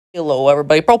Hello,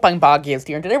 everybody. Propane Podcast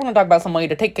here, and today we're going to talk about some way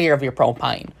to take care of your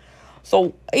propane.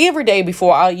 So, every day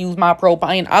before I use my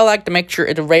propane, I like to make sure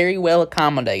it's very well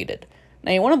accommodated.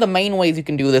 Now, one of the main ways you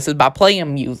can do this is by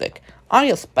playing music. I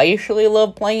especially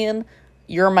love playing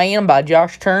Your Man by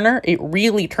Josh Turner. It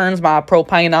really turns my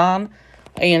propane on,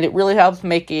 and it really helps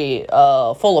make it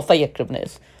full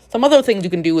effectiveness. Some other things you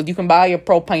can do is you can buy your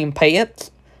propane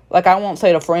pets. Like, I once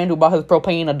had a friend who bought his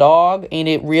propane a dog, and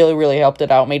it really helped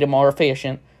it out, made it more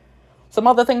efficient. Some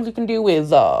other things you can do is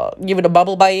give it a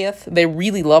bubble bath. They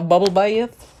really love bubble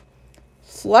baths.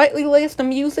 Slightly less than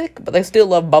music, but they still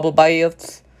love bubble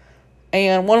baths.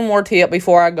 And one more tip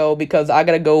before I go, because I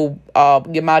gotta go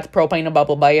give my propane a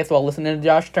bubble bath while listening to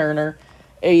Josh Turner,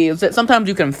 is that sometimes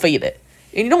you can feed it.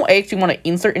 And you don't actually want to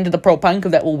insert into the propane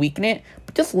because that will weaken it,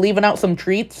 but just leaving out some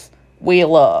treats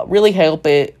will really help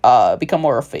it become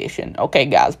more efficient. Okay,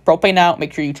 guys, propane out.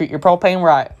 Make sure you treat your propane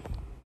right.